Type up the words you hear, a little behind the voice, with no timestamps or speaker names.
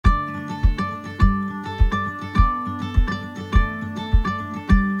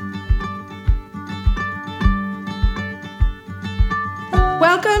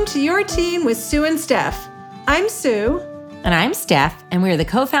to Your Teen with Sue and Steph. I'm Sue. And I'm Steph, and we're the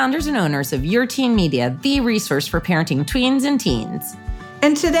co-founders and owners of Your Teen Media, the resource for parenting tweens and teens.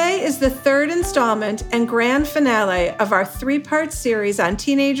 And today is the third installment and grand finale of our three-part series on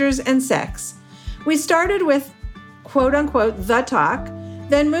teenagers and sex. We started with, quote-unquote, the talk,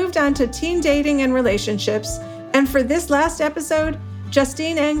 then moved on to teen dating and relationships, and for this last episode,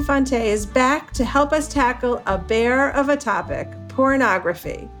 Justine Eng-Fonte is back to help us tackle a bear of a topic,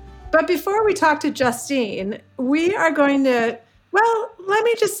 pornography. But before we talk to Justine, we are going to, well, let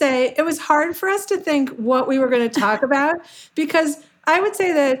me just say, it was hard for us to think what we were going to talk about, because I would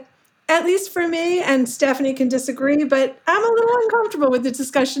say that, at least for me, and Stephanie can disagree, but I'm a little uncomfortable with the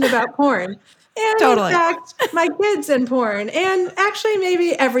discussion about porn. And Totally. In fact, my kids and porn, and actually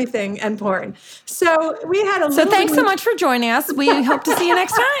maybe everything and porn. So we had a little. So thanks so much for joining us. We hope to see you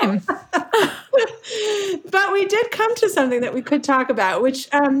next time. But we did come to something that we could talk about, which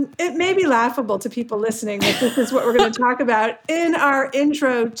it may be laughable to people listening that this is what we're going to talk about in our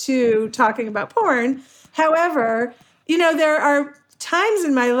intro to talking about porn. However, you know, there are times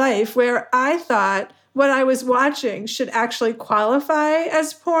in my life where I thought what I was watching should actually qualify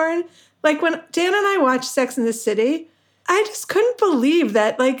as porn. Like when Dan and I watched Sex and the City, I just couldn't believe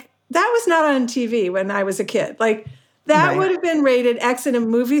that, like, that was not on TV when I was a kid. Like, that would have been rated X in a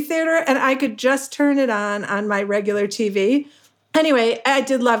movie theater, and I could just turn it on my regular TV. Anyway, I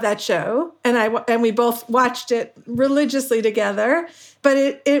did love that show, and we both watched it religiously together.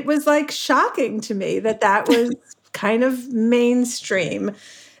 But it was, like, shocking to me that was kind of mainstream.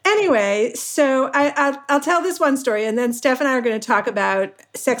 Anyway, so I'll tell this one story, and then Steph and I are going to talk about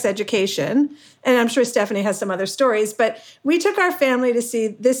sex education, and I'm sure Stephanie has some other stories, but we took our family to see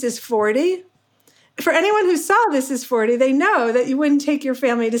This Is 40. For anyone who saw This Is 40, they know that you wouldn't take your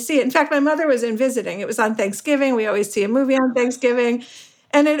family to see it. In fact, my mother was in visiting. It was on Thanksgiving. We always see a movie on Thanksgiving,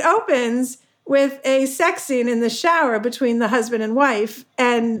 and it opens with a sex scene in the shower between the husband and wife,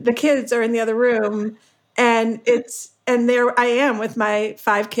 and the kids are in the other room, and there I am with my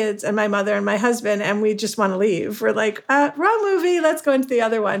 5 kids and my mother and my husband, and we just want to leave. We're like, wrong movie, let's go into the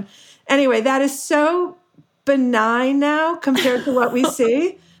other one. Anyway, that is so benign now compared to what we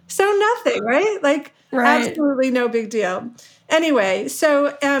see. So nothing, right? Like, Absolutely no big deal. Anyway,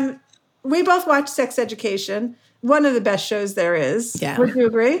 so we both watched Sex Education, one of the best shows there is. Yeah. Would you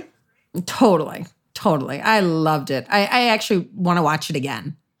agree? Totally. I loved it. I actually want to watch it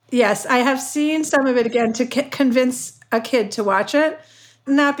again. Yes, I have seen some of it again to convince a kid to watch it,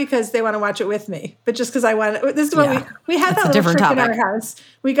 not because they want to watch it with me, but just because I want to. This is what we had that little trick in our house.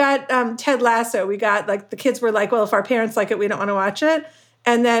 We got Ted Lasso. We got, like, the kids were like, well, if our parents like it, we don't want to watch it.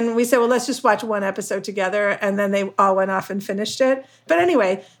 And then we said, well, let's just watch one episode together. And then they all went off and finished it. But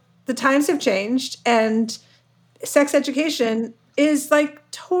anyway, the times have changed, and sex education is, like,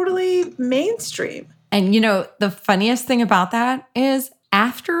 totally mainstream. And, you know, the funniest thing about that is,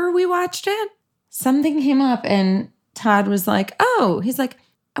 after we watched it, something came up and Todd was like, he's like,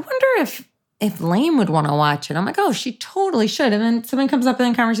 I wonder if Lane would want to watch it. I'm like, oh, she totally should. And then someone comes up in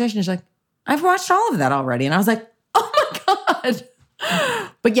the conversation. She's like, I've watched all of that already. And I was like, oh my God.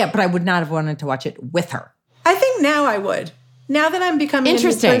 But I would not have wanted to watch it with her. I think now I would. Now that I'm becoming a new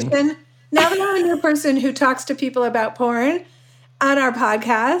person, now that I'm a new person who talks to people about porn on our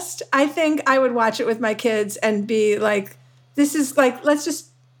podcast, I think I would watch it with my kids and be like, this is like, let's just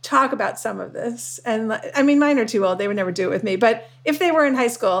talk about some of this. And I mean, mine are too old. They would never do it with me. But if they were in high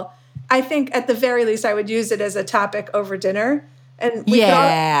school, I think at the very least, I would use it as a topic over dinner. And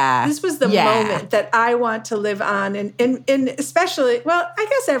this was the moment that I want to live on. And especially, well, I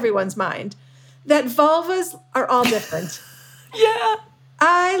guess everyone's mind, that vulvas are all different. Yeah.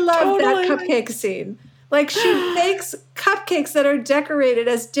 I love that cupcake scene. Like, she makes cupcakes that are decorated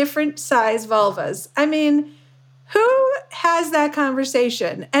as different size vulvas. I mean, who has that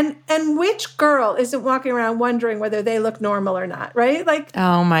conversation? And which girl isn't walking around wondering whether they look normal or not, right? Like,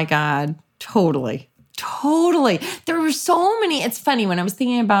 oh my God, totally. There were so many. It's funny, when I was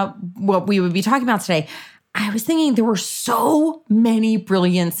thinking about what we would be talking about today, I was thinking there were so many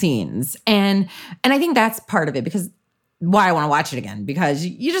brilliant scenes. And I think that's part of it, because why I want to watch it again, because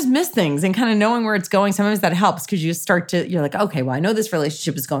you just miss things, and kind of knowing where it's going. Sometimes that helps, because you're like, okay, well, I know this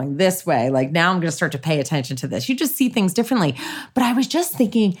relationship is going this way. Like, now I'm going to start to pay attention to this. You just see things differently. But I was just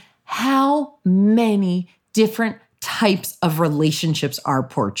thinking how many different types of relationships are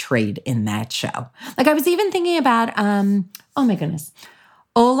portrayed in that show. Like, I was even thinking about, oh my goodness,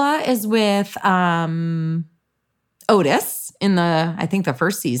 Ola is with Otis in I think the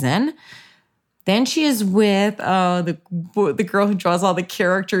first season. Then she is with the girl who draws all the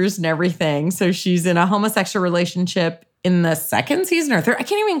characters and everything. So she's in a homosexual relationship in the second season or third. I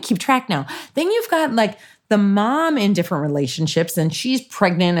can't even keep track now. Then you've got like the mom in different relationships, and she's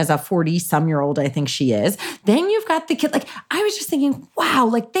pregnant as a 40-some-year-old, I think she is. Then you've got the kid. Like, I was just thinking, wow,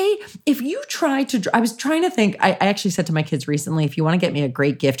 like if you try to, I was trying to think, I actually said to my kids recently, if you want to get me a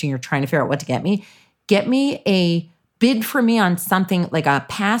great gift and you're trying to figure out what to get me a bid for me on something like a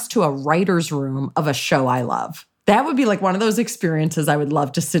pass to a writer's room of a show I love. That would be like one of those experiences I would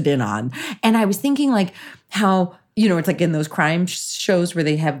love to sit in on. And I was thinking like how, it's like in those crime shows where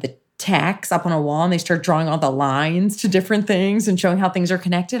they have the tacks up on a wall and they start drawing all the lines to different things and showing how things are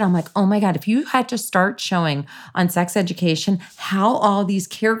connected. I'm like, oh my God, if you had to start showing on Sex Education how all these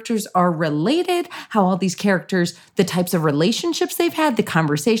characters are related, how all these characters, the types of relationships they've had, the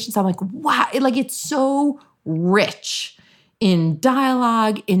conversations, I'm like, wow, it's so rich in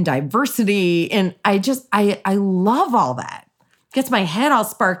dialogue, in diversity. And I love all that. Gets my head all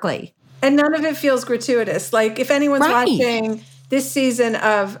sparkly. And none of it feels gratuitous. Like if anyone's Right. watching this season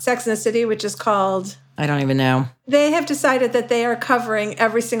of Sex and the City, which is called, I don't even know. they have decided that they are covering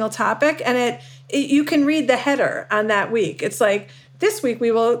every single topic, and you can read the header on that week. It's like, this week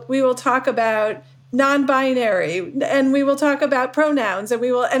we will talk about non-binary, and we will talk about pronouns, and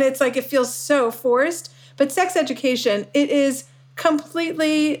it's like, it feels so forced. But Sex Education, it is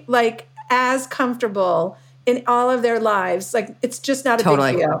completely like as comfortable in all of their lives. Like, it's just not a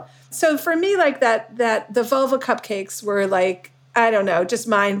Totally. big deal. So for me, like that the vulva cupcakes were like, I don't know, just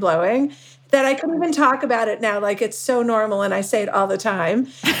mind blowing that I couldn't even talk about it now. Like, it's so normal and I say it all the time.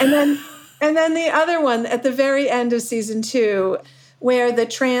 And then the other one at the very end of season 2, where the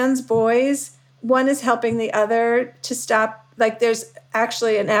trans boys, one is helping the other to stop. Like, there's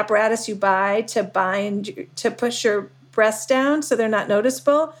actually an apparatus you buy to push your breasts down so they're not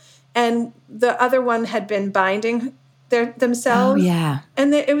noticeable. And the other one had been binding themselves. Oh, yeah.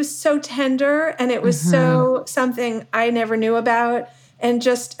 And it was so tender, and it was so something I never knew about. And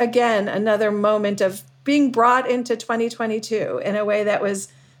just, again, another moment of being brought into 2022 in a way that was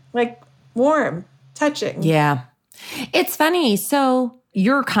like warm, touching. Yeah. It's funny. So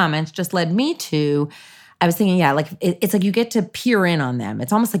your comments just led me to, I was thinking, yeah, like it's like you get to peer in on them.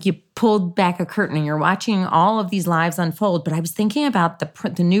 It's almost like you pulled back a curtain and you're watching all of these lives unfold. But I was thinking about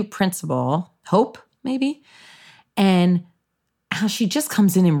the new principal, Hope, maybe, and how she just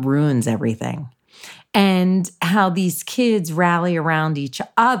comes in and ruins everything. And how these kids rally around each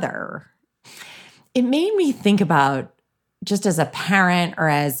other. It made me think about, just as a parent or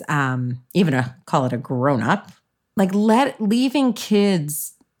as even call it a grown-up, like leaving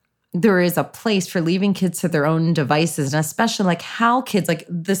kids, there is a place for leaving kids to their own devices, and especially like how kids, like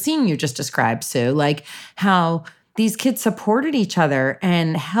the scene you just described, Sue, like how these kids supported each other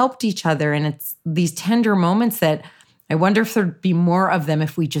and helped each other. And it's these tender moments that I wonder if there'd be more of them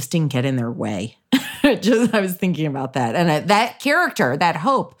if we just didn't get in their way. I was thinking about that. And that character, that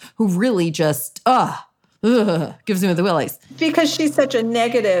Hope, who really just, gives me the willies. Because she's such a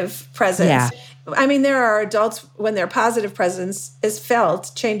negative presence. Yeah. I mean, there are adults when their positive presence is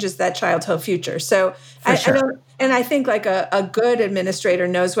felt, changes that child's whole future. So I think like a good administrator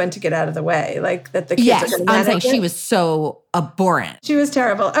knows when to get out of the way, like that the kids are going to I'm saying manage it. she was so abhorrent. She was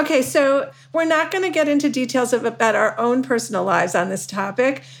terrible. Okay, so we're not going to get into details about our own personal lives on this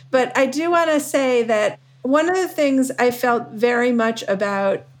topic, but I do want to say that one of the things I felt very much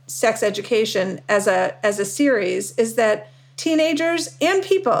about Sex Education as a series is that teenagers and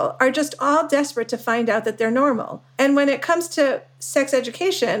people are just all desperate to find out that they're normal. And when it comes to sex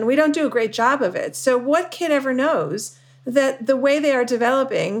education, we don't do a great job of it. So what kid ever knows that the way they are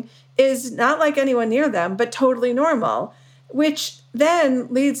developing is not like anyone near them, but totally normal? Which then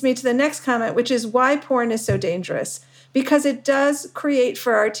leads me to the next comment, which is why porn is so dangerous. Because it does create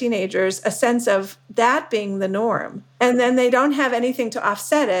for our teenagers a sense of that being the norm. And then they don't have anything to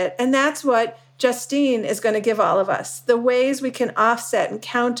offset it. And that's what Justine is going to give all of us, the ways we can offset and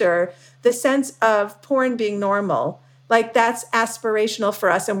counter the sense of porn being normal. Like, that's aspirational for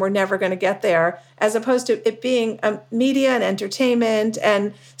us and we're never going to get there, as opposed to it being media and entertainment.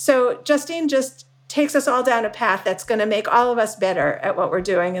 And so Justine just takes us all down a path that's going to make all of us better at what we're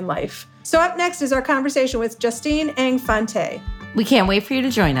doing in life. So up next is our conversation with Justine Eng-Fante. We can't wait for you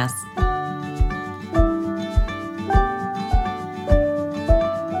to join us.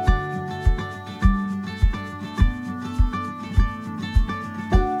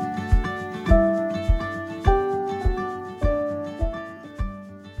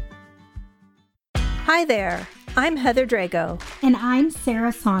 Hi there, I'm Heather Drago. And I'm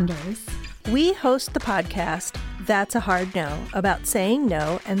Sarah Saunders. We host the podcast, That's a Hard No, about saying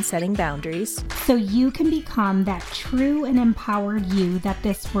no and setting boundaries. So you can become that true and empowered you that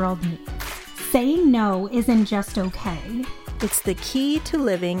this world needs. Saying no isn't just okay. It's the key to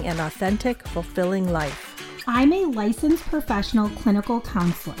living an authentic, fulfilling life. I'm a licensed professional clinical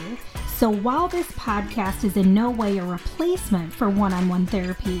counselor, so while this podcast is in no way a replacement for one-on-one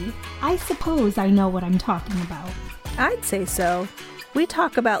therapy, I suppose I know what I'm talking about. I'd say so. We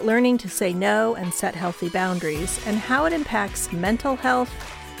talk about learning to say no and set healthy boundaries and how it impacts mental health,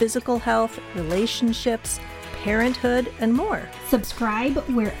 physical health, relationships, parenthood, and more. Subscribe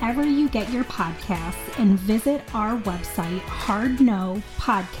wherever you get your podcasts and visit our website,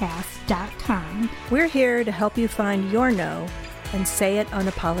 hardnopodcast.com. We're here to help you find your no and say it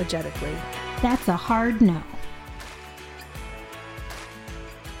unapologetically. That's a hard no.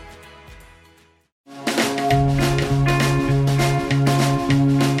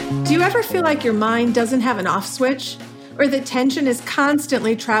 Do you ever feel like your mind doesn't have an off switch? Or that tension is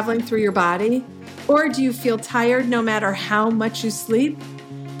constantly traveling through your body? Or do you feel tired no matter how much you sleep?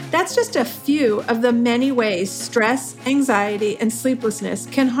 That's just a few of the many ways stress, anxiety, and sleeplessness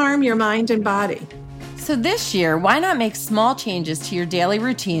can harm your mind and body. So this year, why not make small changes to your daily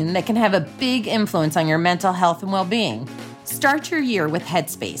routine that can have a big influence on your mental health and well-being? Start your year with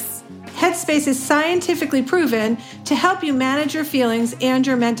Headspace. Headspace is scientifically proven to help you manage your feelings and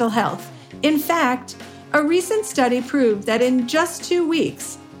your mental health. In fact, a recent study proved that in just 2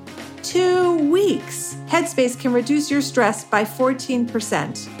 weeks, Headspace can reduce your stress by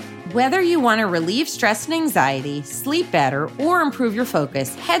 14%. Whether you want to relieve stress and anxiety, sleep better, or improve your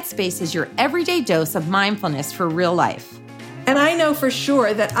focus, Headspace is your everyday dose of mindfulness for real life. And I know for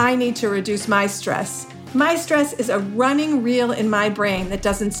sure that I need to reduce my stress. My stress is a running reel in my brain that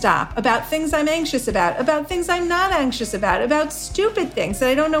doesn't stop about things I'm anxious about things I'm not anxious about stupid things that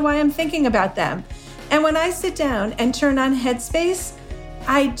I don't know why I'm thinking about them. And when I sit down and turn on Headspace,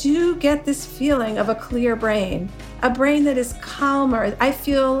 I do get this feeling of a clear brain, a brain that is calmer. I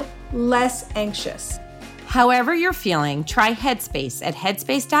feel less anxious. However you're feeling, try Headspace at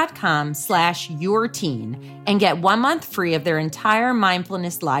headspace.com/yourteen and get 1 month free of their entire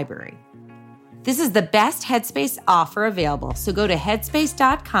mindfulness library. This is the best Headspace offer available, so go to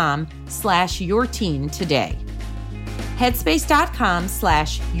headspace.com/yourteen today.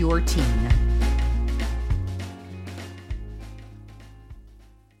 Headspace.com/yourteen.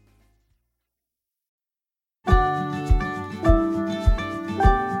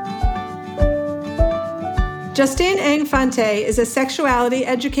 Justine Ang-Fante is a sexuality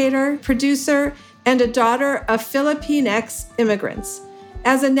educator, producer, and a daughter of Filipinx immigrants.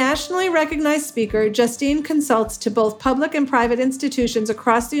 As a nationally recognized speaker, Justine consults to both public and private institutions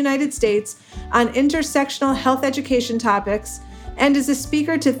across the United States on intersectional health education topics and is a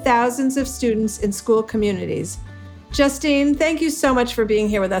speaker to thousands of students in school communities. Justine, thank you so much for being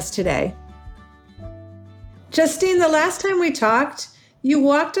here with us today. Justine, the last time we talked, you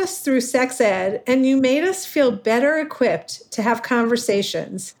walked us through sex ed and you made us feel better equipped to have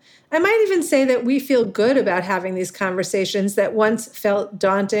conversations. I might even say that we feel good about having these conversations that once felt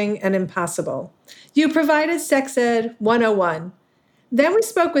daunting and impossible. You provided Sex Ed 101. Then we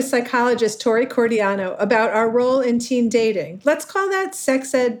spoke with psychologist Tori Cordiano about our role in teen dating. Let's call that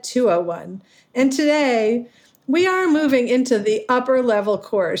Sex Ed 201. And today, we are moving into the upper level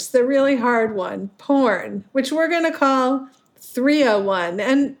course, the really hard one, porn, which we're going to call 301.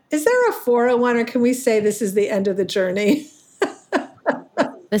 And is there a 401, or can we say this is the end of the journey?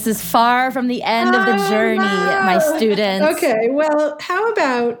 This is far from the end of the journey, my students. Okay, well, how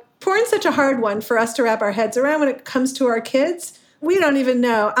about porn's such a hard one for us to wrap our heads around when it comes to our kids. We don't even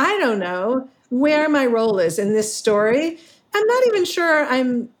know, I don't know where my role is in this story. I'm not even sure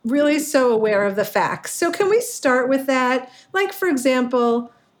I'm really so aware of the facts. So can we start with that? Like, for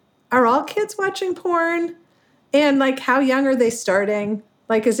example, are all kids watching porn? And like, how young are they starting?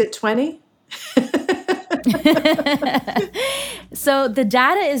 Like, is it 20? So the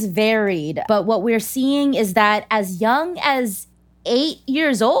data is varied, but what we're seeing is that as young as 8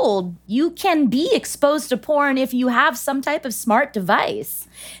 years old, you can be exposed to porn if you have some type of smart device.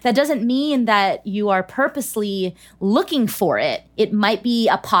 That doesn't mean that you are purposely looking for it. It might be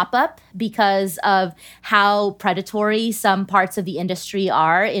a pop-up because of how predatory some parts of the industry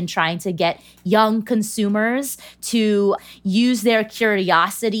are in trying to get young consumers to use their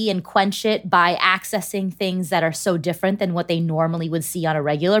curiosity and quench it by accessing things that are so different than what they normally would see on a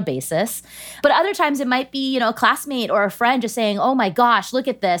regular basis. But other times it might be, a classmate or a friend just saying, oh oh my gosh, look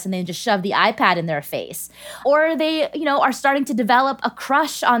at this, and then just shove the iPad in their face. Or they, are starting to develop a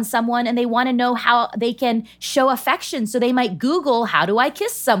crush on someone and they want to know how they can show affection. So they might Google, how do I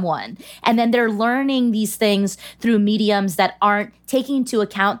kiss someone? And then they're learning these things through mediums that aren't taking into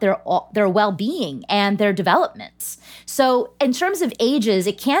account their well-being and their development. So in terms of ages,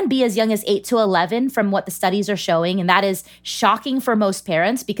 it can be as young as 8 to 11 from what the studies are showing. And that is shocking for most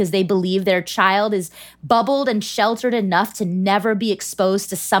parents because they believe their child is bubbled and sheltered enough to never be exposed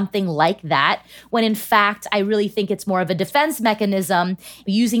to something like that. When in fact, I really think it's more of a defense mechanism,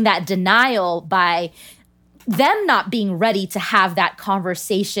 using that denial by them not being ready to have that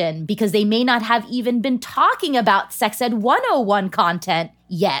conversation because they may not have even been talking about Sex Ed 101 content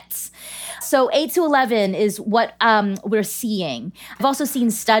yet. So 8 to 11 is what we're seeing. I've also seen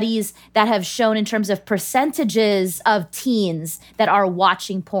studies that have shown in terms of percentages of teens that are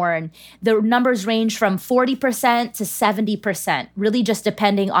watching porn. The numbers range from 40% to 70%, really just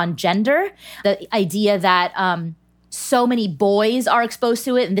depending on gender. The idea that so many boys are exposed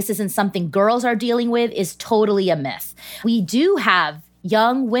to it and this isn't something girls are dealing with is totally a myth. We do have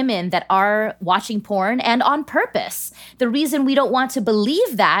young women that are watching porn and on purpose. The reason we don't want to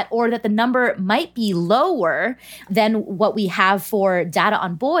believe that, or that the number might be lower than what we have for data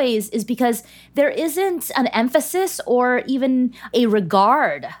on boys, is because there isn't an emphasis or even a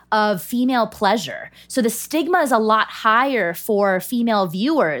regard of female pleasure. So the stigma is a lot higher for female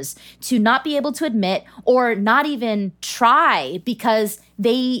viewers to not be able to admit or not even try because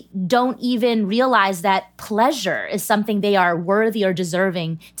they don't even realize that pleasure is something they are worthy or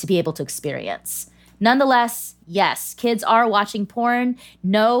deserving to be able to experience. Nonetheless, yes, kids are watching porn.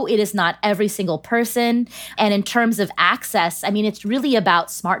 No, it is not every single person. And in terms of access, I mean, it's really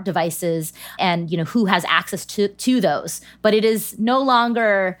about smart devices and, who has access to those. But it is no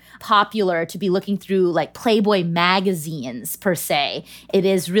longer popular to be looking through like Playboy magazines per se. It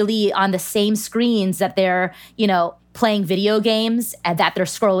is really on the same screens that they're, playing video games and that they're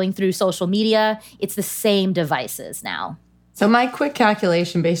scrolling through social media. It's the same devices now. So my quick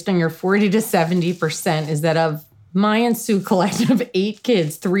calculation based on your 40 to 70% is that of my and Sue collective of 8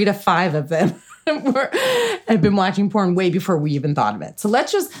 kids, 3 to 5 of them have been watching porn way before we even thought of it. So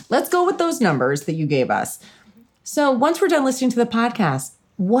let's go with those numbers that you gave us. So once we're done listening to the podcast,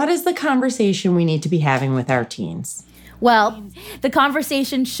 what is the conversation we need to be having with our teens? Well, the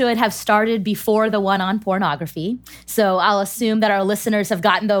conversation should have started before the one on pornography. So I'll assume that our listeners have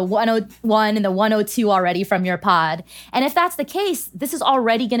gotten the 101 and the 102 already from your pod. And if that's the case, this is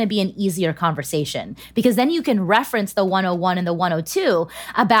already going to be an easier conversation because then you can reference the 101 and the 102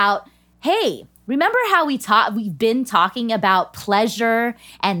 about, hey, remember how we've been talking about pleasure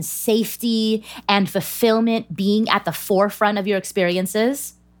and safety and fulfillment being at the forefront of your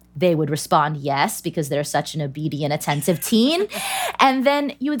experiences? They would respond yes, because they're such an obedient, attentive teen. And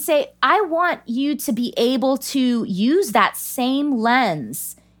then you would say, I want you to be able to use that same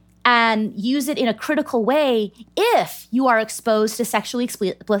lens and use it in a critical way if you are exposed to sexually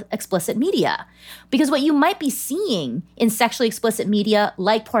explicit media. Because what you might be seeing in sexually explicit media,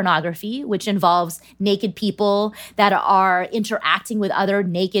 like pornography, which involves naked people that are interacting with other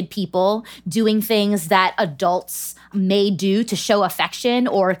naked people, doing things that adults may do to show affection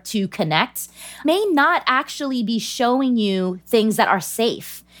or to connect, may not actually be showing you things that are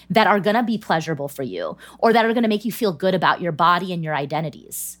safe, that are going to be pleasurable for you, or that are going to make you feel good about your body and your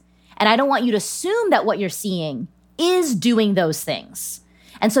identities. And I don't want you to assume that what you're seeing is doing those things.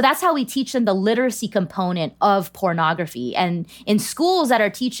 And so that's how we teach them the literacy component of pornography. And in schools that are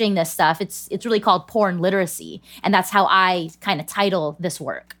teaching this stuff, it's really called porn literacy. And that's how I kind of title this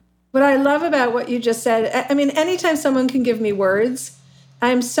work. What I love about what you just said, I mean, anytime someone can give me words,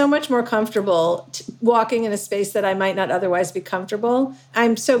 I'm so much more comfortable walking in a space that I might not otherwise be comfortable.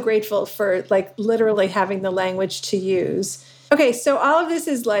 I'm so grateful for literally having the language to use. Okay, so all of this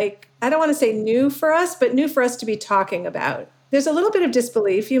is I don't want to say new for us, but new for us to be talking about. There's a little bit of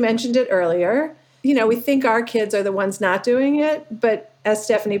disbelief. You mentioned it earlier. We think our kids are the ones not doing it, but as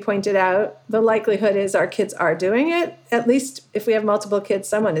Stephanie pointed out, the likelihood is our kids are doing it. At least if we have multiple kids,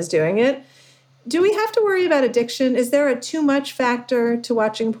 someone is doing it. Do we have to worry about addiction? Is there a too much factor to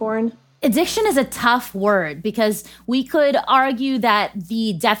watching porn? Addiction is a tough word because we could argue that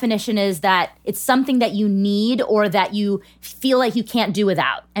the definition is that it's something that you need or that you feel like you can't do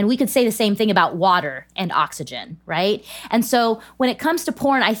without. And we could say the same thing about water and oxygen, right? And so when it comes to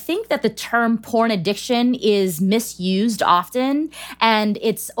porn, I think that the term porn addiction is misused often and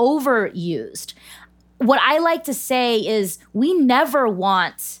it's overused. What I like to say is we never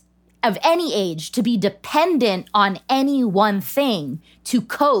want of any age to be dependent on any one thing to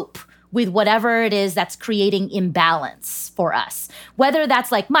cope with whatever it is that's creating imbalance for us. Whether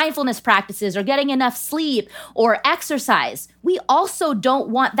that's like mindfulness practices or getting enough sleep or exercise, we also don't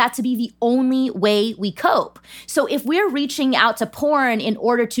want that to be the only way we cope. So if we're reaching out to porn in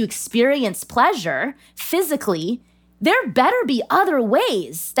order to experience pleasure physically, there better be other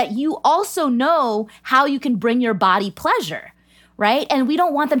ways that you also know how you can bring your body pleasure, right? And we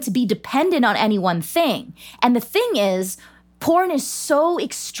don't want them to be dependent on any one thing. And the thing is, porn is so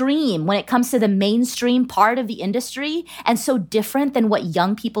extreme when it comes to the mainstream part of the industry and so different than what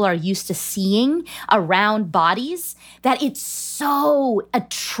young people are used to seeing around bodies that it's so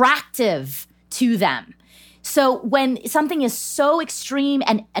attractive to them. So when something is so extreme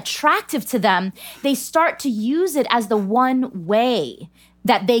and attractive to them, they start to use it as the one way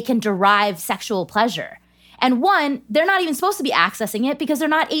that they can derive sexual pleasure. And one, they're not even supposed to be accessing it because they're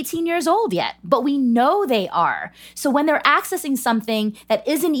not 18 years old yet, but we know they are. So when they're accessing something that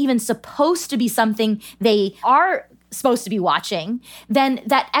isn't even supposed to be something they are supposed to be watching, then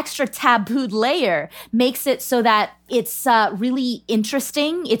that extra tabooed layer makes it so that it's really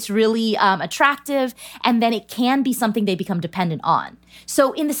interesting, it's really attractive, and then it can be something they become dependent on.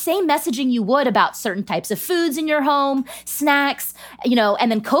 So in the same messaging you would about certain types of foods in your home, snacks,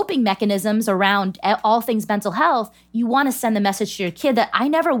 and then coping mechanisms around all things mental health, you want to send the message to your kid that I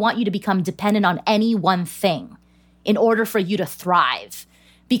never want you to become dependent on any one thing in order for you to thrive.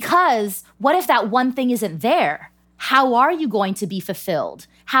 Because what if that one thing isn't there? How are you going to be fulfilled?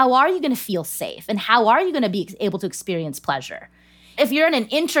 How are you going to feel safe? And how are you going to be able to experience pleasure? If you're in an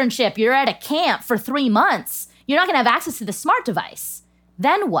internship, you're at a camp for 3 months, you're not going to have access to the smart device.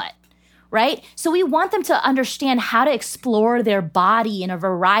 Then what? Right? So we want them to understand how to explore their body in a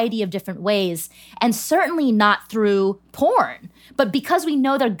variety of different ways, and certainly not through porn. But because we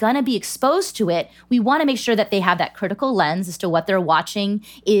know they're going to be exposed to it, we want to make sure that they have that critical lens as to what they're watching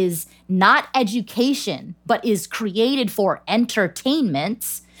is not education, but is created for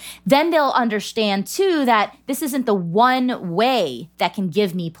entertainment. Then they'll understand, too, that this isn't the one way that can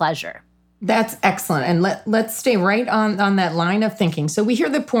give me pleasure. That's excellent. And let's stay right on that line of thinking. So we hear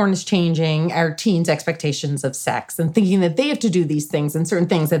that porn is changing our teens' expectations of sex and thinking that they have to do these things and certain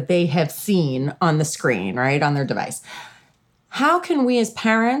things that they have seen on the screen, right, on their device. How can we as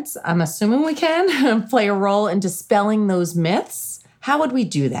parents, I'm assuming we can, play a role in dispelling those myths? How would we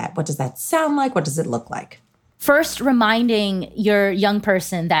do that? What does that sound like? What does it look like? First, reminding your young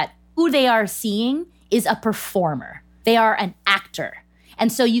person that who they are seeing is a performer. They are an actor.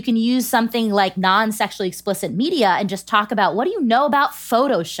 And so you can use something like non-sexually explicit media and just talk about, what do you know about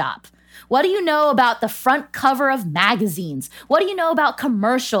Photoshop? What do you know about the front cover of magazines? What do you know about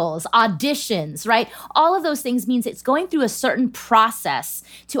commercials, auditions, right? All of those things means it's going through a certain process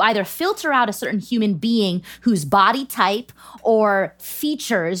to either filter out a certain human being whose body type or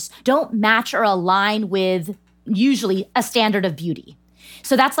features don't match or align with usually a standard of beauty.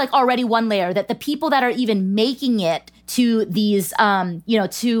 So that's like already one layer, that the people that are even making it to these,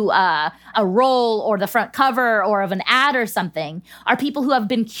 to a role or the front cover or of an ad or something are people who have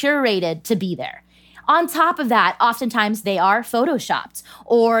been curated to be there. On top of that, oftentimes they are photoshopped,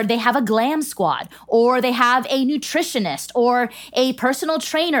 or they have a glam squad, or they have a nutritionist or a personal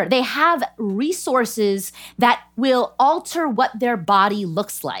trainer. They have resources that will alter what their body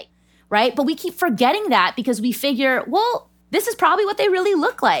looks like, right? But we keep forgetting that because we figure, well, this is probably what they really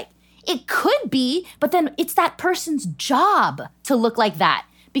look like. It could be, but then it's that person's job to look like that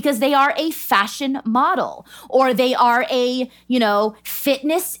because they are a fashion model, or they are a,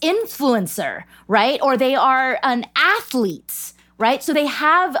 fitness influencer, right? Or they are an athlete, right? So they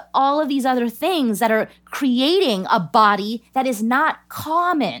have all of these other things that are creating a body that is not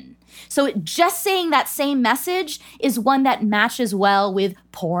common. So just saying that same message is one that matches well with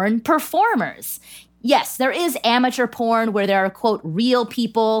porn performers. Yes, there is amateur porn where there are, quote, real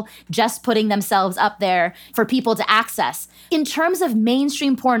people just putting themselves up there for people to access. In terms of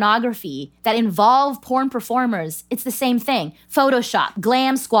mainstream pornography that involve porn performers, it's the same thing. Photoshop,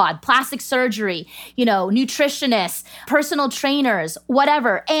 glam squad, plastic surgery, nutritionists, personal trainers,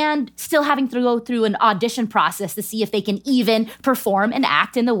 whatever, and still having to go through an audition process to see if they can even perform and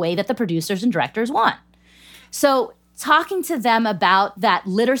act in the way that the producers and directors want. So talking to them about that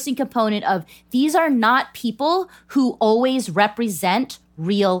literacy component of these are not people who always represent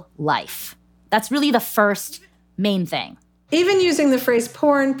real life. That's really the first main thing. Even using the phrase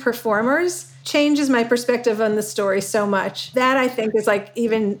porn performers changes my perspective on the story so much. That I think is like,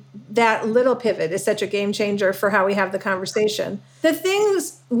 even that little pivot is such a game changer for how we have the conversation. The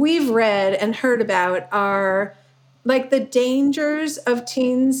things we've read and heard about are like the dangers of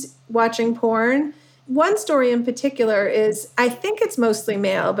teens watching porn One story in particular is, I think it's mostly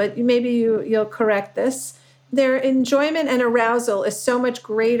male, but maybe you'll correct this. Their enjoyment and arousal is so much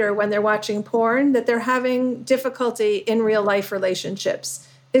greater when they're watching porn that they're having difficulty in real life relationships.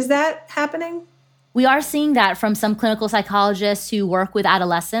 Is that happening? We are seeing that from some clinical psychologists who work with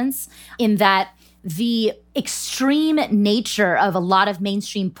adolescents, in that the extreme nature of a lot of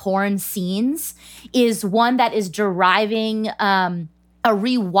mainstream porn scenes is one that is deriving a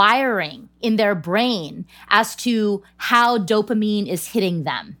rewiring in their brain as to how dopamine is hitting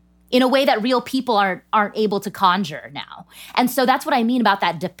them in a way that real people aren't able to conjure now. And so that's what I mean about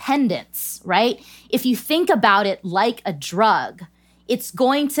that dependence, right? If you think about it like a drug, it's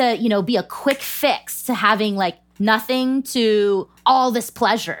going to, be a quick fix to having like nothing to all this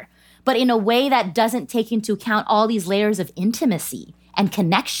pleasure, but in a way that doesn't take into account all these layers of intimacy and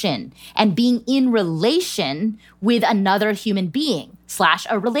connection and being in relation with another human being /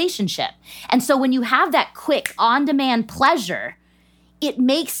 a relationship. And so when you have that quick on-demand pleasure, it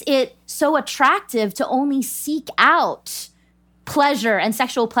makes it so attractive to only seek out pleasure and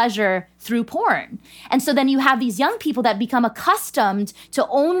sexual pleasure through porn. And so then you have these young people that become accustomed to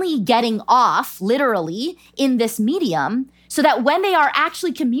only getting off, literally, in this medium, so that when they are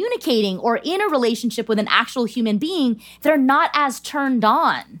actually communicating or in a relationship with an actual human being, they're not as turned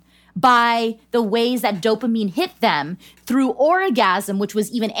on by the ways that dopamine hit them through orgasm, which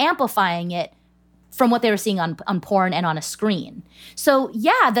was even amplifying it from what they were seeing on porn and on a screen. So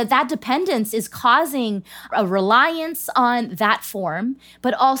yeah, that dependence is causing a reliance on that form,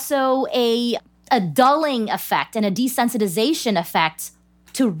 but also a dulling effect and a desensitization effect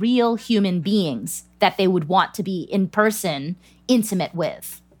to real human beings that they would want to be in person, intimate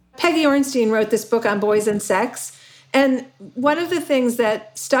with. Peggy Orenstein wrote this book on boys and sex. And one of the things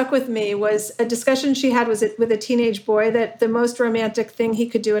that stuck with me was a discussion she had with a teenage boy that the most romantic thing he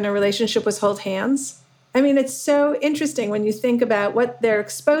could do in a relationship was hold hands. I mean, it's so interesting when you think about what they're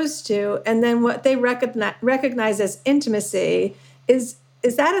exposed to and then what they recognize as intimacy. Is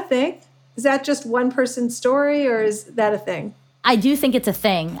that a thing? Is that just one person's story, or is that a thing? I do think it's a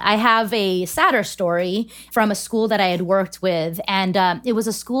thing. I have a sadder story from a school that I had worked with, and it was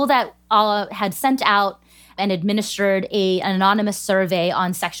a school that had sent out and administered an anonymous survey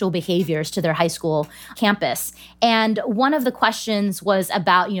on sexual behaviors to their high school campus. And one of the questions was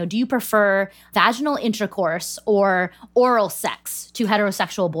about, do you prefer vaginal intercourse or oral sex to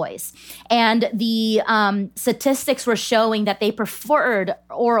heterosexual boys? And the statistics were showing that they preferred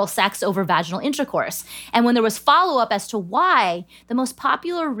oral sex over vaginal intercourse. And when there was follow-up as to why, the most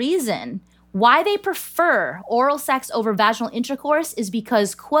popular reason why they prefer oral sex over vaginal intercourse is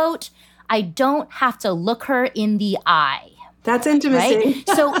because, quote, I don't have to look her in the eye. That's intimacy. Right?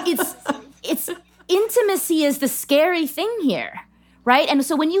 So it's intimacy is the scary thing here, right? And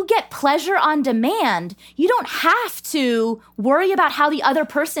so when you get pleasure on demand, you don't have to worry about how the other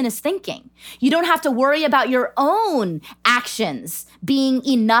person is thinking. You don't have to worry about your own actions being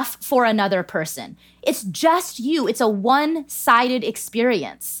enough for another person. It's just you. It's a one-sided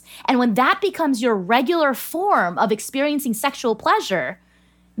experience. And when that becomes your regular form of experiencing sexual pleasure,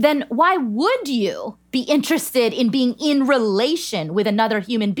 then why would you be interested in being in relation with another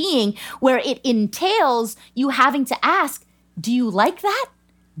human being where it entails you having to ask, do you like that?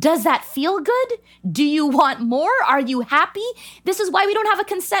 Does that feel good? Do you want more? Are you happy? This is why we don't have a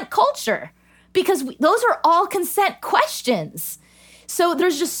consent culture, because those are all consent questions. So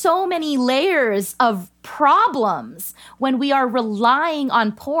there's just so many layers of problems when we are relying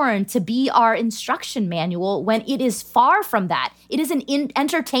on porn to be our instruction manual when it is far from that. It is an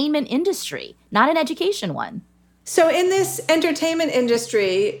entertainment industry, not an education one. So in this entertainment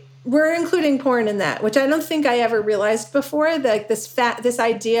industry, we're including porn in that, which I don't think I ever realized before, like this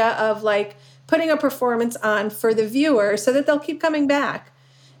idea of like putting a performance on for the viewer so that they'll keep coming back.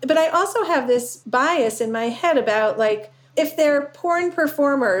 But I also have this bias in my head about like, if they're porn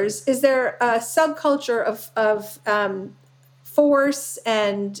performers, is there a subculture of force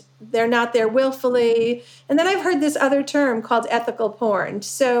and they're not there willfully? And then I've heard this other term called ethical porn.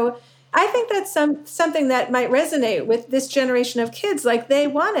 So I think that's something that might resonate with this generation of kids, like they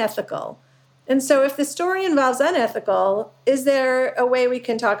want ethical. And so if the story involves unethical, is there a way we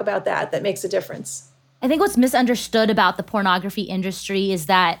can talk about that makes a difference? I think what's misunderstood about the pornography industry is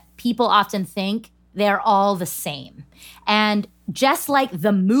that people often think they're all the same. And just like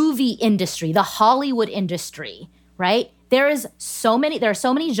the movie industry, the Hollywood industry, right? There are so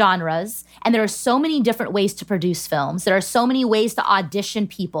many genres, and there are so many different ways to produce films. There are so many ways to audition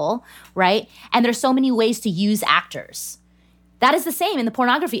people, right? And there's so many ways to use actors. That is the same in the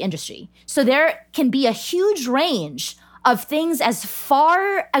pornography industry. So there can be a huge range of things as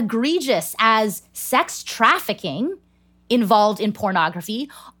far egregious as sex trafficking involved in pornography,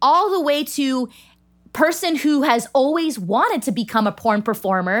 all the way to person who has always wanted to become a porn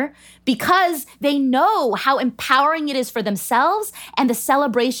performer because they know how empowering it is for themselves and the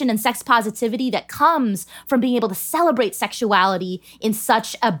celebration and sex positivity that comes from being able to celebrate sexuality in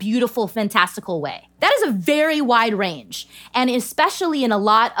such a beautiful, fantastical way. That is a very wide range. And especially in a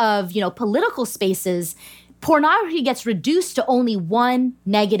lot of, political spaces, pornography gets reduced to only one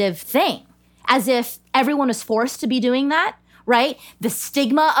negative thing, as if everyone is forced to be doing that. Right? The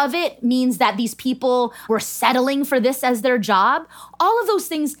stigma of it means that these people were settling for this as their job. All of those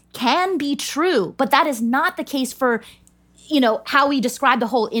things can be true, but that is not the case for, how we describe the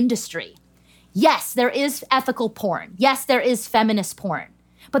whole industry. Yes, there is ethical porn. Yes, there is feminist porn.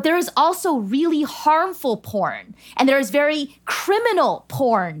 But there is also really harmful porn, and there is very criminal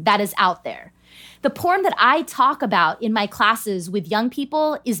porn that is out there. The porn that I talk about in my classes with young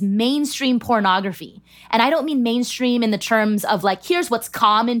people is mainstream pornography. And I don't mean mainstream in the terms of like, here's what's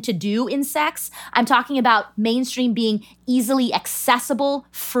common to do in sex. I'm talking about mainstream being easily accessible,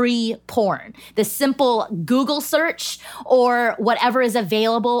 free porn. The simple Google search or whatever is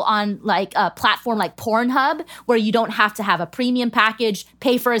available on like a platform like Pornhub, where you don't have to have a premium package,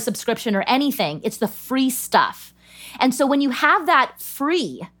 pay for a subscription or anything. It's the free stuff. And so when you have that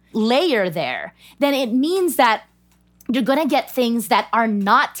free layer there, then it means that you're going to get things that are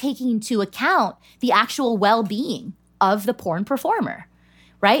not taking into account the actual well-being of the porn performer,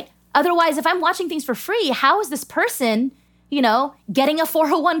 right? Otherwise, if I'm watching things for free, how is this person, getting a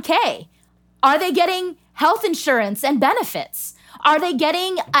 401k? Are they getting health insurance and benefits? Are they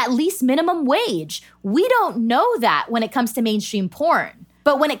getting at least minimum wage? We don't know that when it comes to mainstream porn.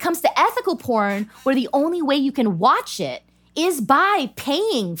 But when it comes to ethical porn, where the only way you can watch it is by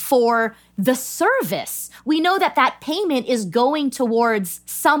paying for the service, we know that that payment is going towards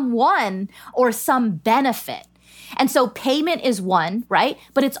someone or some benefit. And so payment is one, right?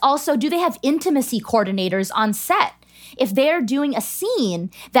 But it's also, do they have intimacy coordinators on set? If they're doing a scene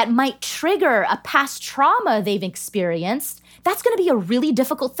that might trigger a past trauma they've experienced, that's going to be a really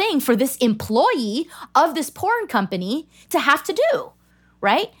difficult thing for this employee of this porn company to have to do.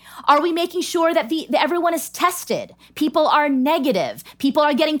 Right? Are we making sure that everyone is tested? People are negative. People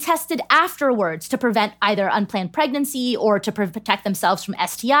are getting tested afterwards to prevent either unplanned pregnancy or to protect themselves from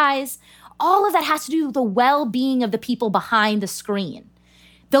STIs. All of that has to do with the well-being of the people behind the screen.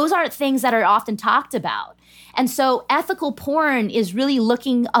 Those aren't things that are often talked about. And so ethical porn is really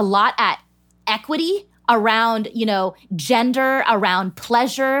looking a lot at equity around, gender, around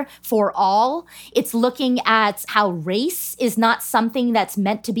pleasure for all. It's looking at how race is not something that's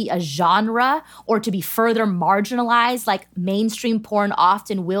meant to be a genre or to be further marginalized like mainstream porn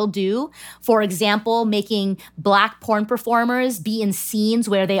often will do. For example, making Black porn performers be in scenes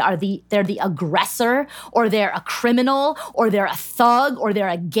where they're the aggressor, or they're a criminal, or they're a thug, or they're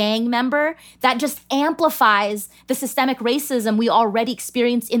a gang member. That just amplifies the systemic racism we already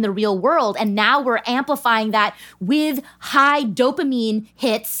experience in the real world. And now we're amplifying that with high dopamine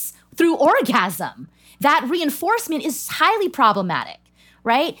hits through orgasm. That reinforcement is highly problematic,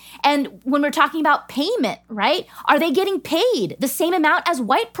 right? And when we're talking about payment, right? Are they getting paid the same amount as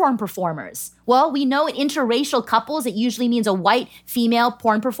white porn performers? Well, we know in interracial couples, it usually means a white female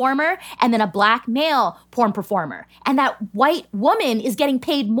porn performer and then a Black male porn performer. And that white woman is getting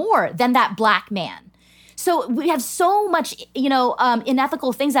paid more than that Black man. So we have so much,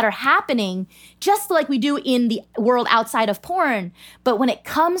 unethical things that are happening, just like we do in the world outside of porn. But when it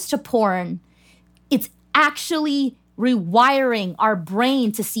comes to porn, it's actually rewiring our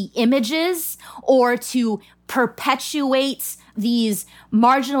brain to see images or to perpetuate these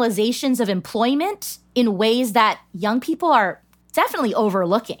marginalizations of employment in ways that young people are definitely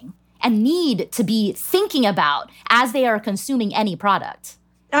overlooking and need to be thinking about as they are consuming any product.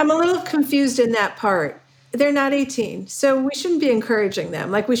 I'm a little confused in that part. They're not 18, so we shouldn't be encouraging them.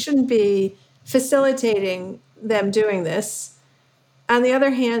 Like, we shouldn't be facilitating them doing this. On the other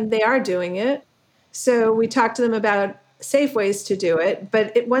hand, they are doing it. So we talk to them about safe ways to do it.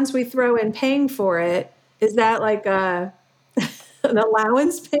 But once we throw in paying for it, is that like an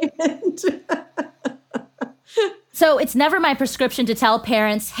allowance payment? So it's never my prescription to tell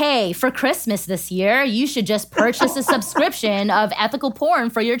parents, hey, for Christmas this year, you should just purchase a subscription of ethical porn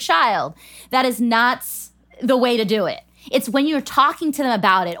for your child. That is not the way to do it. It's when you're talking to them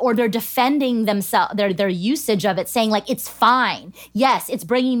about it or they're defending themselves, their usage of it, saying like, it's fine. Yes, it's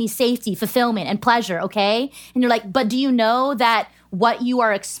bringing me safety, fulfillment, and pleasure, okay? And you're like, but do you know that what you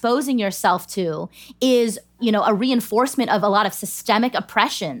are exposing yourself to is, a reinforcement of a lot of systemic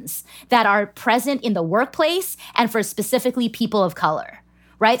oppressions that are present in the workplace and for specifically people of color,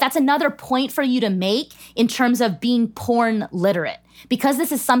 right? That's another point for you to make in terms of being porn literate, because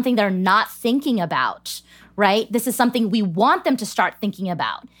this is something they're not thinking about, right? This is something we want them to start thinking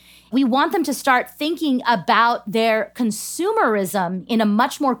about. We want them to start thinking about their consumerism in a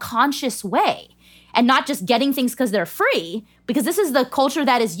much more conscious way and not just getting things because they're free, because this is the culture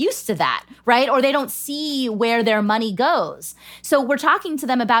that is used to that, right? Or they don't see where their money goes. So we're talking to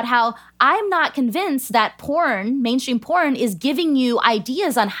them about how I'm not convinced that porn, mainstream porn, is giving you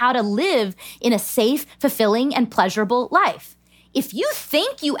ideas on how to live in a safe, fulfilling, and pleasurable life. If you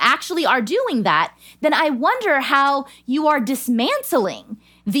think you actually are doing that, then I wonder how you are dismantling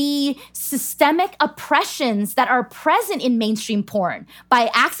the systemic oppressions that are present in mainstream porn by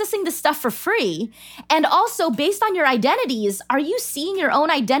accessing the stuff for free. And also, based on your identities, are you seeing your own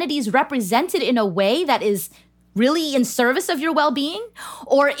identities represented in a way that is really in service of your well-being?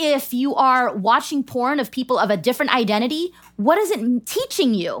 Or if you are watching porn of people of a different identity, what is it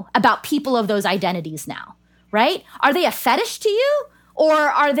teaching you about people of those identities now, right? Are they a fetish to you? Or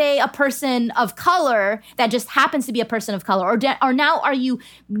are they a person of color that just happens to be a person of color? Or now are you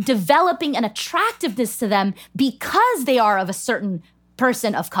developing an attractiveness to them because they are of a certain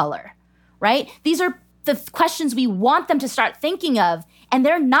person of color, right? These are the questions we want them to start thinking of, and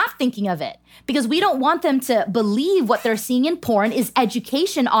they're not thinking of it because we don't want them to believe what they're seeing in porn is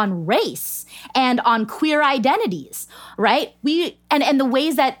education on race and on queer identities, right? And the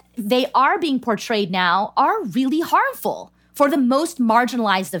ways that they are being portrayed now are really harmful for the most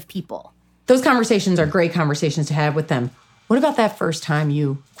marginalized of people. Those conversations are great conversations to have with them. What about that first time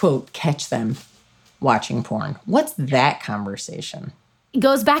you, quote, catch them watching porn? What's that conversation? It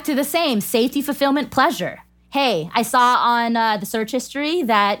goes back to the same safety, fulfillment, pleasure. Hey, I saw on the search history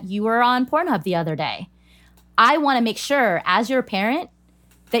that you were on Pornhub the other day. I want to make sure, as your parent,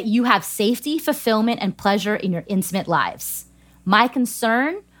 that you have safety, fulfillment, and pleasure in your intimate lives. My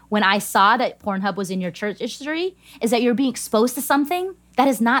concern when I saw that Pornhub was in your search history is that you're being exposed to something that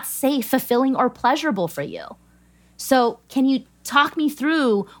is not safe, fulfilling, or pleasurable for you. So can you talk me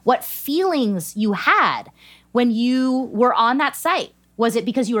through what feelings you had when you were on that site? Was it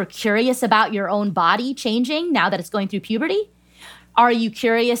because you were curious about your own body changing now that it's going through puberty? Are you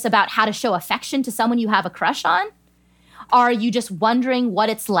curious about how to show affection to someone you have a crush on? Are you just wondering what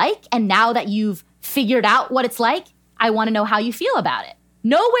it's like? And now that you've figured out what it's like, I want to know how you feel about it.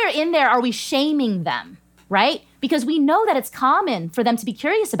 Nowhere in there are we shaming them, right? Because we know that it's common for them to be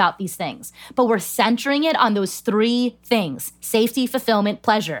curious about these things, but we're centering it on those three things: safety, fulfillment,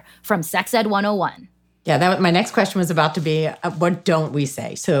 pleasure, from Sex Ed 101. Yeah, my next question was about to be, what don't we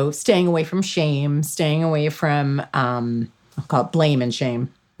say? So staying away from shame, staying away from, I'll call it blame and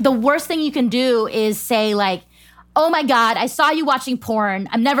shame. The worst thing you can do is say like, oh my God, I saw you watching porn.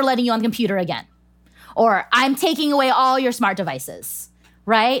 I'm never letting you on the computer again. Or I'm taking away all your smart devices,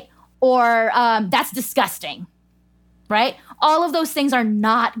 right? Or that's disgusting, right? All of those things are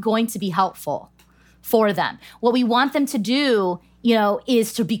not going to be helpful for them. What we want them to do,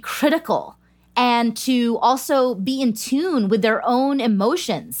 is to be critical and to also be in tune with their own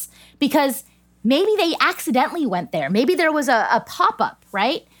emotions, because maybe they accidentally went there. Maybe there was a pop-up,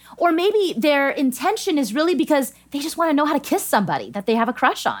 right? Or maybe their intention is really because they just want to know how to kiss somebody that they have a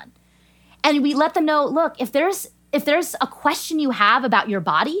crush on. And we let them know, look, if there's a question you have about your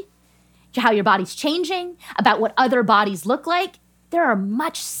body, how your body's changing, about what other bodies look like, there are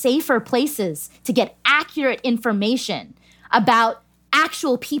much safer places to get accurate information about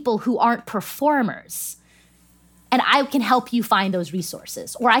actual people who aren't performers. And I can help you find those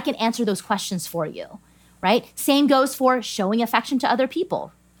resources, or I can answer those questions for you, right? Same goes for showing affection to other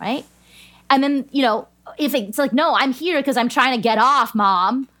people, right? And then, if it's like, no, I'm here because I'm trying to get off,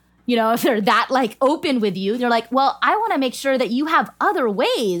 Mom, if they're that like open with you, they're like, well, I want to make sure that you have other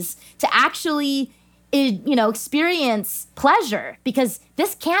ways to actually, experience pleasure, because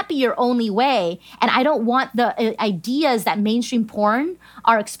this can't be your only way. And I don't want the ideas that mainstream porn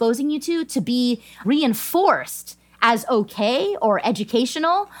are exposing you to be reinforced as okay or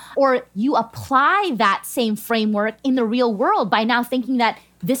educational, or you apply that same framework in the real world by now thinking that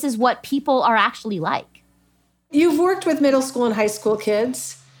this is what people are actually like. You've worked with middle school and high school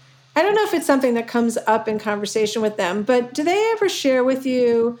kids. I don't know if it's something that comes up in conversation with them, but do they ever share with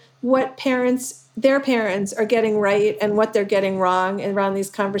you what their parents are getting right and what they're getting wrong around these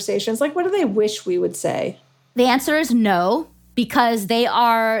conversations? Like, what do they wish we would say? The answer is no, because they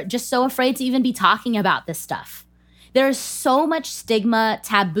are just so afraid to even be talking about this stuff. There's so much stigma,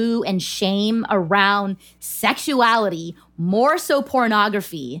 taboo, and shame around sexuality, more so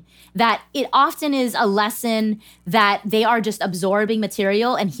pornography, that it often is a lesson that they are just absorbing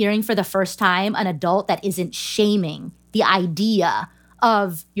material and hearing for the first time an adult that isn't shaming the idea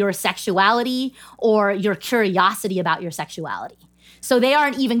of your sexuality or your curiosity about your sexuality. So they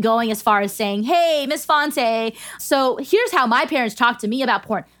aren't even going as far as saying, hey, Miss Fonte, so here's how my parents talk to me about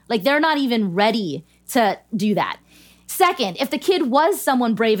porn. Like, they're not even ready to do that. Second, if the kid was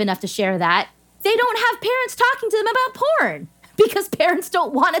someone brave enough to share that, they don't have parents talking to them about porn because parents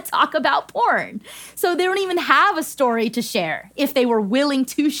don't want to talk about porn. So they don't even have a story to share if they were willing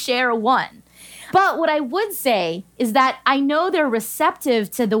to share one. But what I would say is that I know they're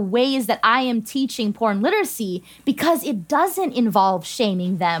receptive to the ways that I am teaching porn literacy because it doesn't involve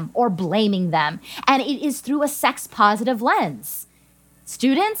shaming them or blaming them, and it is through a sex-positive lens.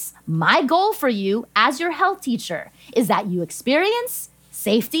 Students, my goal for you as your health teacher is that you experience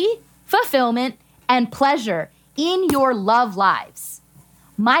safety, fulfillment, and pleasure in your love lives.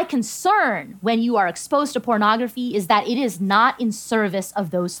 My concern when you are exposed to pornography is that it is not in service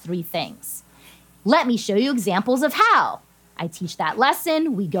of those three things. Let me show you examples of how. I teach that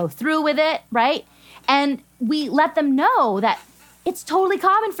lesson, we go through with it, right? And we let them know that it's totally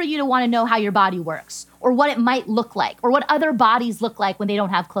common for you to want to know how your body works or what it might look like or what other bodies look like when they don't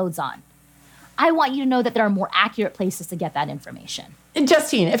have clothes on. I want you to know that there are more accurate places to get that information. And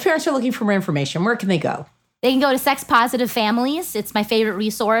Justine, if parents are looking for more information, where can they go? They can go to Sex Positive Families. It's my favorite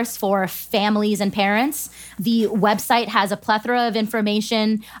resource for families and parents. The website has a plethora of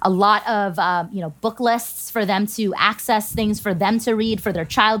information, a lot of book lists for them to access, things for them to read, for their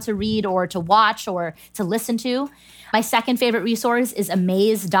child to read or to watch or to listen to. My second favorite resource is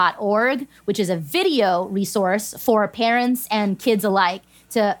amaze.org, which is a video resource for parents and kids alike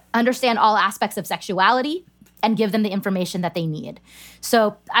to understand all aspects of sexuality and give them the information that they need.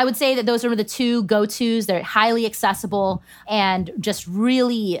 So I would say that those are the two go-tos. They're highly accessible and just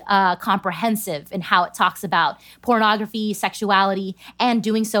really comprehensive in how it talks about pornography, sexuality, and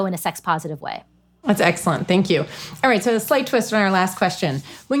doing so in a sex-positive way. That's excellent. Thank you. All right, so a slight twist on our last question.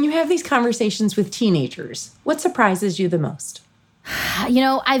 When you have these conversations with teenagers, what surprises you the most? You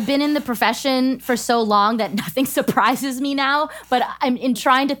know, I've been in the profession for so long that nothing surprises me now, but I'm in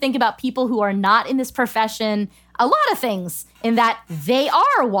trying to think about people who are not in this profession, a lot of things in that they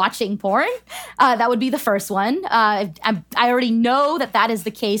are watching porn. That would be the first one. I already know that that is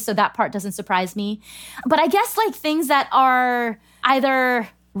the case, so that part doesn't surprise me. But I guess like things that are either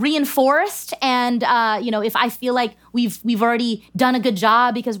reinforced and if I feel like we've already done a good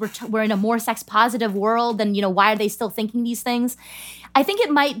job because we're in a more sex positive world, then why are they still thinking these things? I think it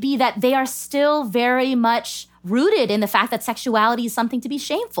might be that they are still very much rooted in the fact that sexuality is something to be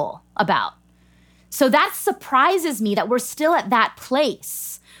shameful about. So that surprises me that we're still at that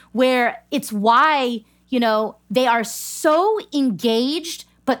place where it's why they are so engaged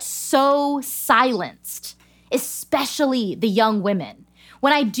but so silenced, especially the young women.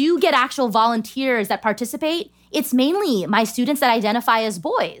 When I do get actual volunteers that participate, it's mainly my students that identify as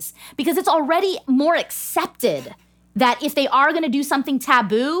boys because it's already more accepted that if they are going to do something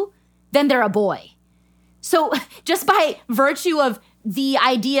taboo, then they're a boy. So just by virtue of the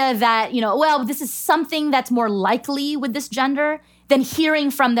idea that, this is something that's more likely with this gender, then hearing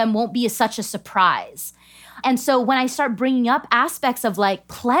from them won't be such a surprise. And so when I start bringing up aspects of like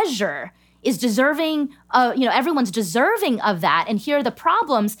pleasure, is deserving, everyone's deserving of that. And here are the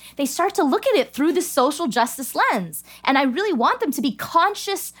problems. They start to look at it through the social justice lens. And I really want them to be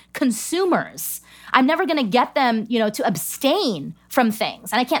conscious consumers. I'm never going to get them, to abstain from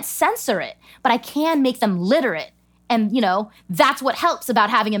things. And I can't censor it, but I can make them literate. And, that's what helps about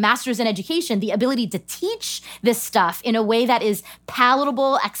having a master's in education, the ability to teach this stuff in a way that is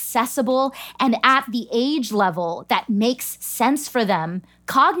palatable, accessible, and at the age level that makes sense for them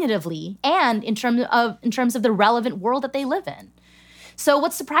cognitively and in terms of the relevant world that they live in. So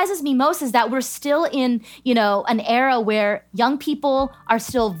what surprises me most is that we're still in, an era where young people are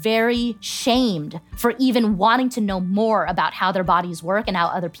still very shamed for even wanting to know more about how their bodies work and how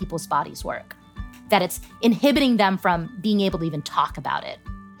other people's bodies work. That it's inhibiting them from being able to even talk about it.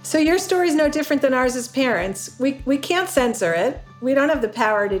 So your story is no different than ours as parents. We can't censor it. We don't have the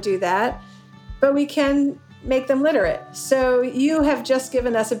power to do that, but we can make them literate. So you have just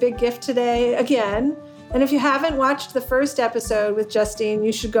given us a big gift today again. And if you haven't watched the first episode with Justine,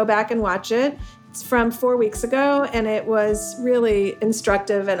 you should go back and watch it. It's from 4 weeks ago, and it was really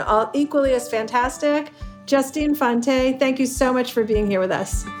instructive and equally as fantastic. Justine Fonte, thank you so much for being here with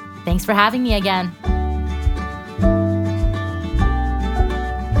us. Thanks for having me again.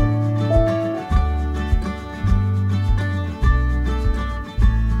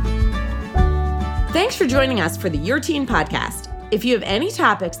 Thanks Thanks for joining us for the Your Teen Podcast. If you have any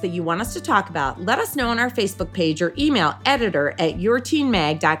topics that you want us to talk about, let us know on our Facebook page or email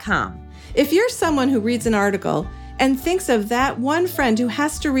editor@yourteenmag.com. If you're someone who reads an article and thinks of that one friend who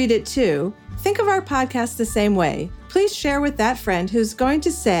has to read it too, think of our podcast the same way. Please share with that friend who's going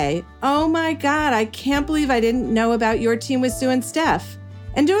to say, "Oh my God, I can't believe I didn't know about Your Teen with Sue and Steph."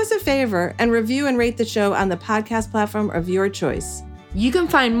 And do us a favor and review and rate the show on the podcast platform of your choice. You can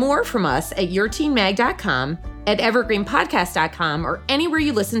find more from us at yourteenmag.com, at evergreenpodcast.com, or anywhere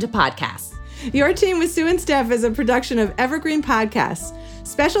you listen to podcasts. Your Teen with Sue and Steph is a production of Evergreen Podcasts.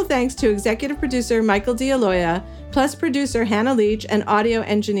 Special thanks to executive producer Michael D'Aloia, plus producer Hannah Leach and audio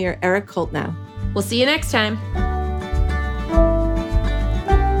engineer Eric Koltnow. We'll see you next time.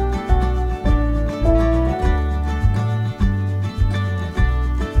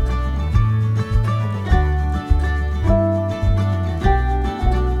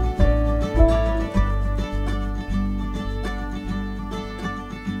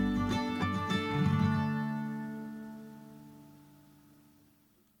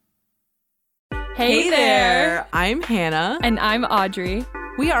 Hey there! I'm Hannah. And I'm Audrey.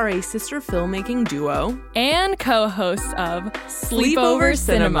 We are a sister filmmaking duo And co-hosts of Sleepover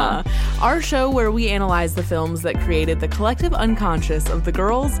Cinema, our show where we analyze the films that created the collective unconscious of the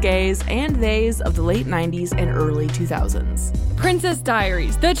girls, gays, and theys of the late 90s and early 2000s. Princess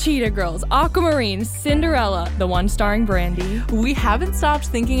Diaries, The Cheetah Girls, Aquamarine, Cinderella, the one starring Brandy. We haven't stopped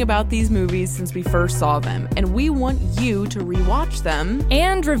thinking about these movies since we first saw them, and we want you to rewatch them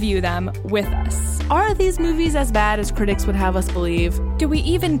And review them with us. Are these movies as bad as critics would have us believe? Do we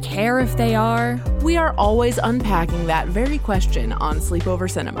even care if they are? We are always unpacking that very question on Sleepover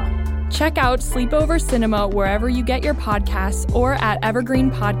Cinema. Check out Sleepover Cinema wherever you get your podcasts or at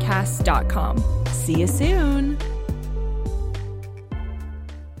evergreenpodcasts.com. See you soon!